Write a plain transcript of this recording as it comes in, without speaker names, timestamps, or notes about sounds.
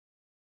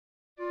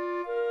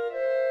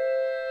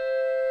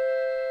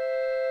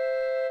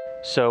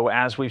So,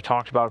 as we've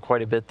talked about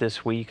quite a bit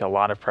this week, a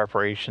lot of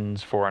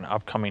preparations for an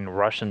upcoming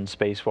Russian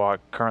spacewalk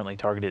currently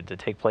targeted to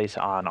take place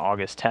on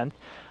August 10th.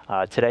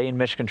 Today in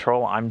Mission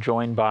Control, I'm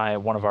joined by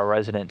one of our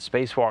resident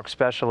spacewalk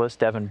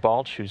specialists, Devan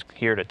Bolch, who's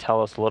here to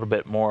tell us a little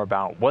bit more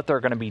about what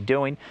they're going to be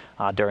doing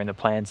during the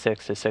planned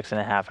 6 to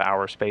 6.5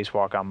 hour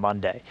spacewalk on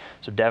Monday.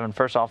 So, Devan,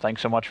 first off,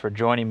 thanks so much for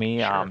joining me.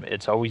 Sure.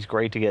 It's always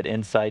great to get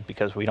insight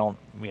because we don't,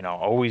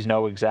 always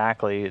know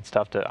exactly. It's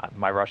tough to.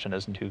 My Russian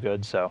isn't too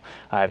good, so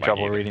I have Mine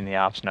trouble either. reading the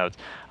ops notes.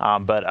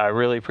 But I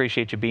really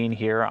appreciate you being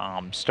here.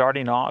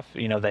 Starting off,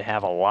 they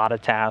have a lot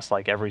of tasks,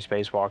 like every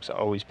spacewalk's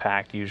always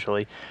packed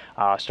usually.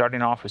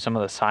 Starting off with some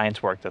of the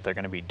science work that they're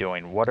going to be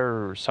doing, what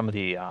are some of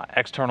the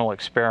external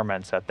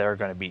experiments that they're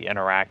going to be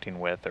interacting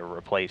with or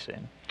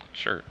replacing?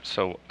 Sure.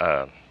 So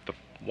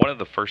one of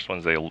the first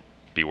ones they'll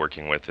be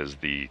working with is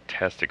the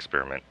test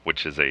experiment,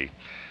 which is a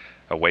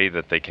way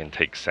that they can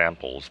take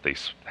samples. They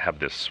have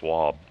this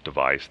swab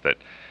device that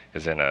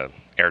is in a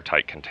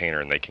airtight container,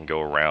 and they can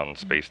go around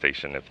space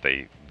station if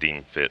they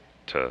deem fit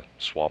to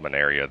swab an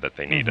area that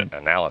they need an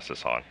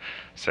analysis on,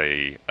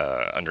 say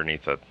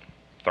underneath a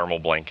thermal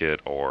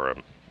blanket or a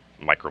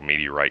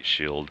micrometeorite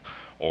shield,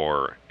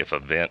 or if a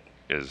vent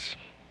is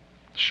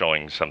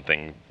showing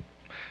something,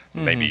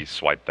 maybe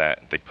swipe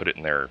that. They put it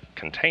in their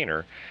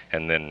container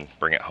and then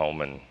bring it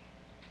home and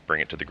bring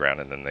it to the ground,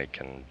 and then they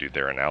can do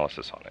their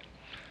analysis on it.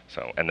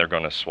 So, and they're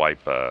going to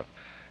swipe a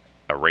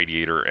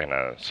radiator and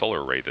a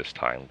solar array this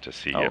time to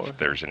see if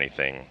there's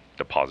anything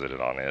deposited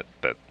on it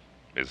that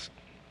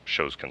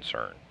shows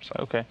concern. So.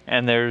 Okay.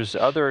 And there's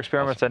other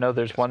experiments. I know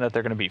there's one that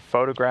they're going to be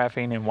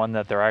photographing and one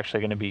that they're actually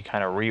going to be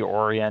kind of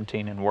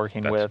reorienting and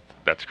working with.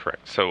 That's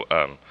correct. So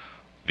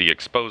the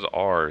Expose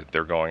R,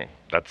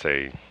 that's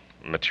a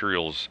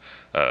materials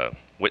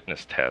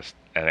witness test,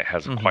 and it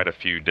has quite a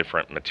few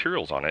different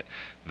materials on it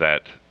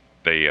that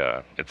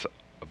it's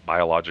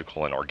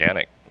biological and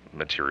organic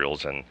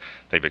materials, and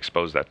they've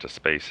exposed that to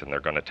space, and they're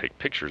going to take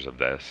pictures of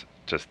this,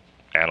 just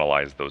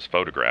analyze those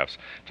photographs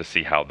to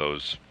see how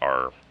those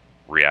are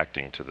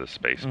reacting to the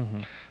space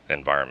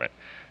environment.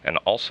 And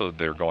also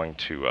they're going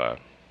to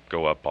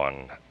go up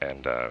on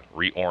and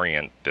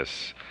reorient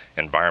this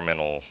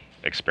environmental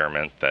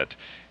experiment that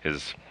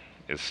is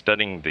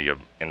studying the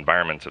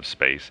environments of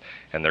space,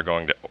 and they're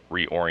going to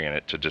reorient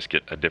it to just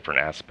get a different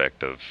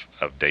aspect of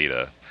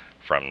data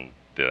from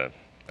the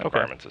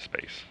environments of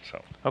space.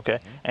 So. Okay,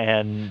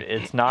 and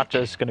it's not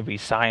just going to be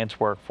science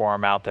work for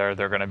them out there.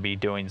 They're going to be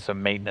doing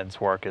some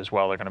maintenance work as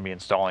well. They're going to be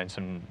installing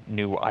some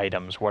new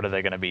items. What are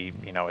they going to be,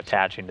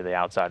 attaching to the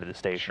outside of the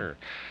station? Sure.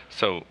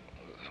 So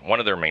one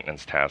of their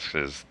maintenance tasks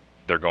is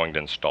they're going to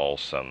install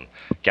some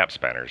gap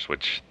spanners,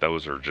 which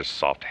those are just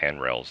soft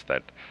handrails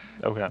that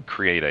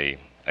create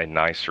a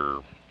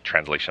nicer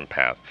translation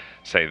path.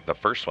 Say the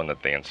first one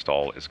that they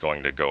install is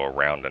going to go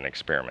around an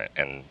experiment,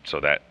 and so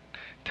that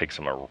takes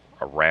them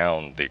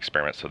around the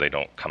experiment so they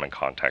don't come in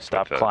contact with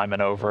Stop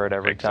climbing over it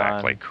every time.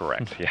 Exactly,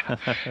 correct, yeah.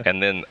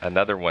 And then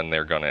another one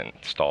they're going to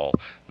install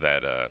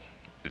that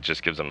it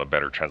just gives them a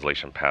better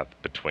translation path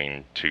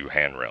between two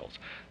handrails.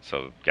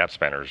 So gap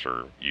spanners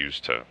are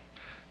used to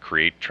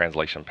create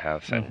translation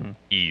paths and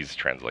ease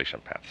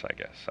translation paths, I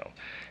guess. So,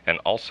 and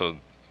also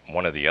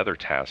one of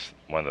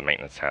the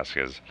maintenance tasks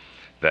is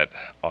that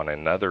on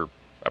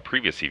a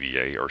previous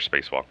EVA or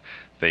spacewalk,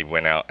 they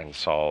went out and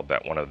saw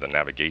that one of the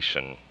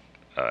navigation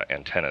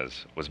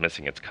antennas was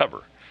missing its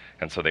cover,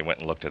 and so they went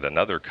and looked at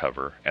another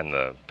cover, and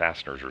the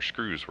fasteners or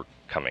screws were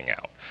coming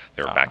out.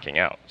 They were backing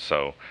out.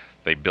 So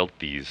they built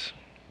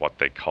what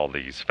they call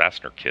these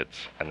fastener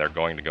kits, and they're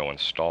going to go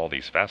install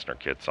these fastener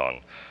kits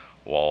on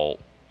wall,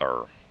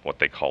 or what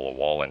they call a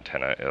wall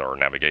antenna or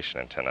navigation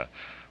antenna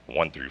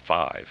 1 through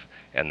 5,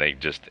 and they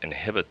just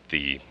inhibit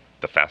the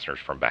fasteners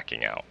from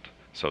backing out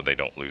so they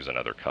don't lose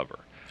another cover.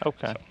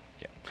 Okay. So,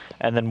 yeah.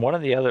 And then one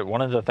of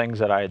the things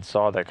that I had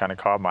saw that kind of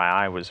caught my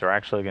eye was they're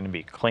actually going to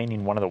be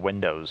cleaning one of the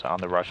windows on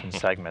the Russian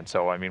segment.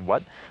 So I mean,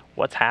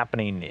 what's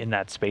happening in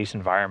that space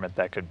environment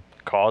that could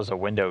cause a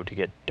window to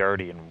get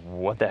dirty, and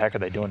what the heck are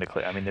they doing to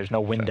clean? I mean, there's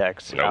no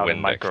Windex no out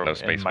Windex, in no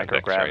space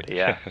microgravity. Windex, right?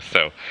 Yeah.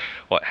 So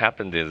what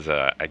happened is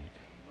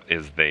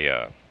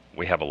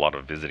we have a lot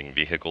of visiting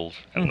vehicles,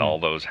 and all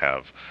those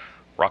have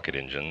rocket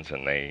engines,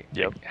 and they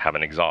have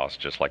an exhaust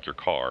just like your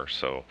car.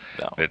 So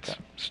it's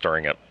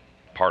stirring up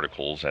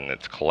particles, and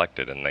it's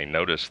collected, and they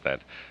noticed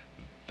that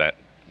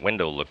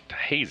window looked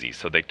hazy,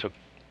 so they took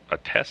a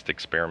test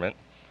experiment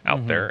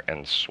out there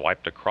and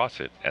swiped across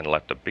it and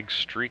left a big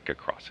streak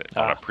across it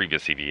on a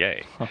previous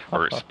EVA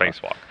or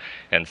spacewalk.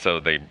 And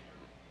so they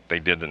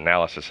did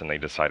analysis, and they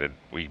decided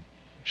we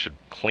should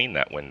clean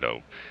that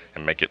window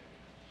and make it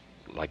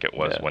like it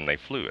was when they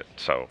flew it.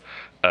 So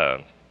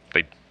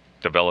they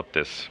developed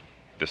this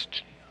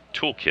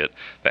toolkit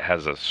that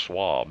has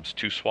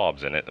two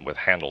swabs in it with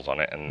handles on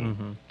it,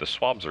 and the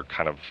swabs are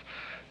kind of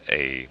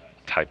a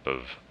type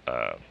of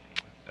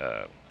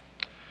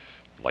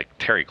like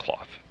terry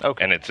cloth.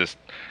 And it's just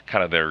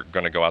kind of, they're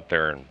going to go out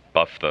there and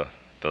buff the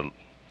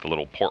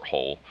little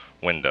porthole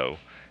window,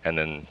 and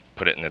then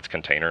put it in its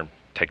container and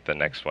take the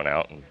next one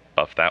out and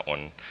buff that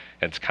one.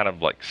 And it's kind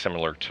of like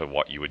similar to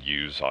what you would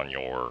use on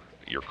your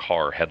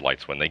car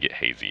headlights when they get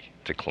hazy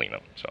to clean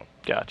them. So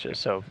gotcha.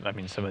 So I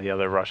mean, some of the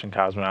other Russian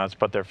cosmonauts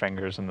put their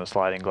fingers in the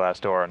sliding glass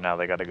door, and now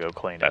they got to go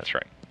clean it. That's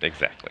right.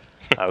 Exactly.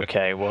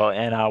 Okay. Well,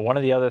 and one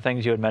of the other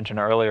things you had mentioned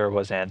earlier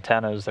was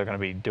antennas. They're going to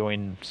be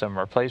doing some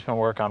replacement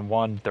work on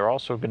one. They're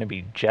also going to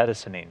be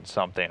jettisoning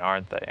something,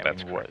 aren't they?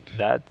 That's correct.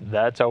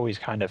 That's always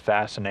kind of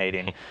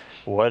fascinating.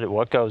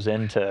 What goes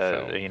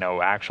into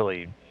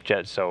actually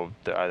jet? So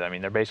I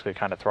mean, they're basically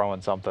kind of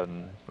throwing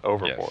something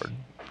overboard.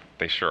 Yes,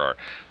 they sure are.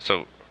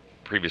 So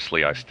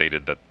previously I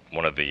stated that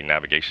one of the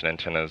navigation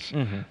antennas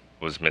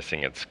was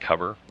missing its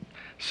cover,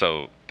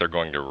 so they're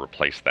going to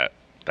replace that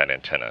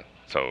antenna,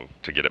 so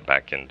to get it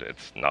back into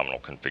its nominal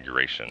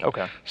configuration.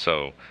 Okay.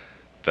 So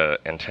the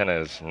antenna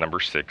is number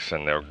 6,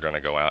 and they're going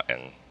to go out,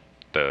 and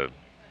the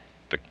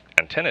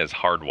antenna is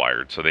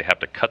hardwired, so they have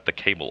to cut the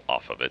cable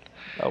off of it.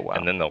 Oh, wow.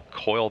 And then they'll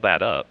coil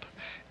that up,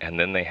 and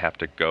then they have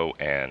to go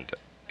and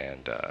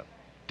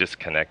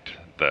disconnect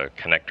the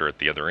connector at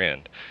the other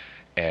end,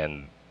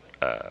 and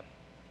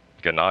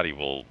Gennady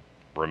will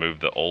remove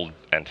the old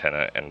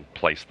antenna and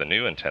place the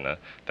new antenna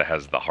that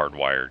has the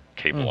hardwired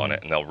cable on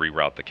it, and they'll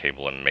reroute the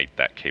cable and mate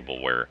that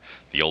cable where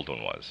the old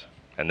one was.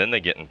 And then they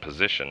get in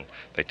position,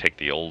 they take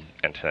the old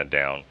antenna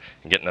down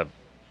and get in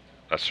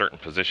a certain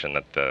position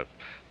that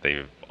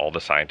all the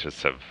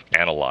scientists have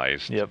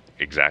analyzed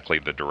exactly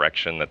the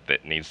direction that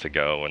it needs to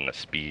go and the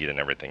speed and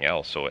everything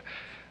else. So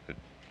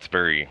it's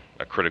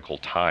a critical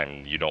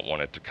time. You don't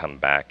want it to come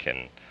back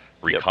and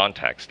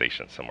recontact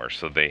station somewhere.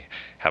 So they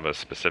have a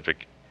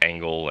specific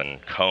angle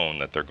and cone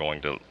that they're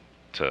going to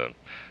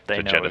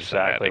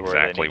jettison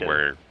exactly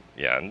where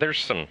and there's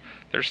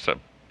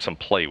some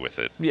play with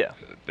it. Yeah.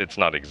 It's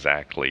not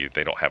exactly,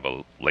 they don't have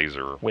a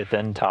laser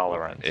within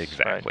tolerance.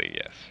 Exactly,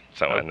 right? yes.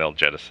 So and they'll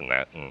jettison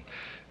that,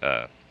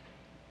 and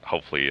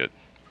hopefully it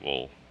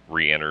will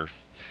re-enter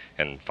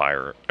and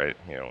fire.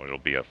 It'll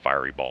be a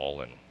fiery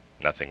ball and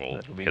nothing will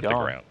hit the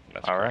ground.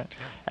 That's all correct.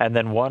 Right. And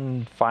then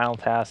one final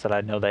task that I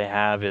know they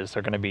have is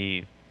they're going to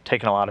be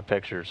taking a lot of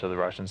pictures of the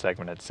Russian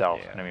segment itself.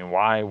 Yeah. And I mean,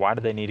 why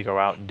do they need to go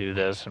out and do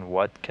this, and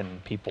what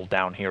can people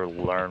down here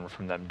learn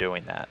from them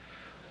doing that?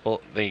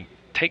 Well, they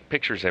take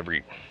pictures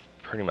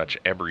pretty much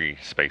every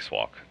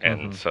spacewalk,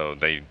 and so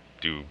they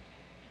do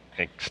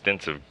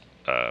extensive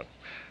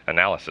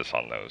analysis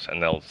on those,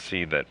 and they'll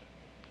see that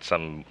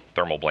some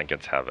thermal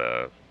blankets have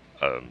a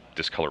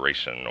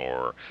discoloration,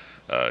 or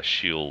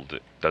shield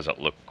doesn't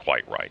look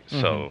quite right.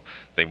 So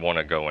they want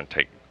to go and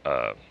take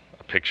a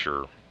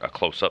picture, a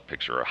close-up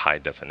picture, a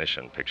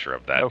high-definition picture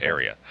of that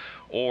area.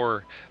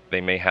 Or they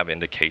may have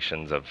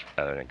indications of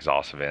an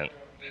exhaust vent.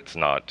 It's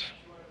not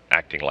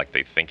acting like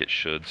they think it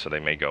should, so they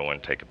may go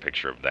and take a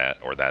picture of that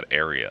or that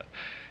area.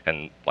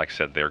 And like I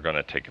said, they're going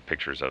to take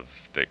pictures of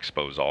the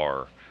Expose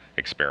R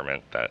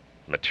experiment, that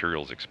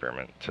materials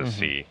experiment, to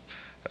see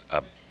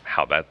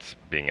how that's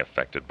being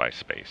affected by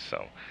space.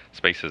 So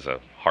space is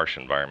a harsh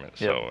environment,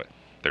 so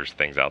there's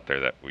things out there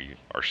that we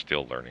are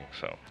still learning.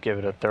 So give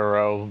it a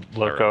thorough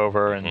look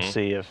over and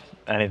see if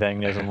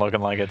anything isn't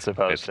looking like it's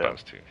supposed to. It's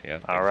supposed to, yeah.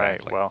 All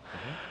right, well,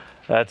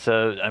 that's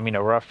a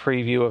rough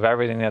preview of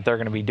everything that they're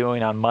going to be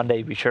doing on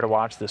Monday. Be sure to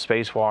watch the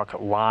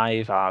Spacewalk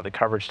live. The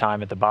coverage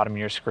time at the bottom of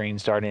your screen,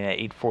 starting at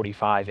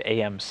 8:45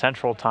 a.m.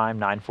 Central Time,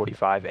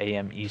 9:45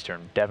 a.m.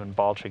 Eastern. Devan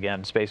Bolch,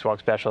 again, Spacewalk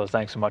Specialist,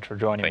 thanks so much for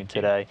joining me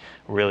today.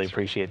 Really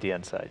appreciate the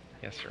insight.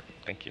 Yes, sir.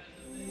 Thank you.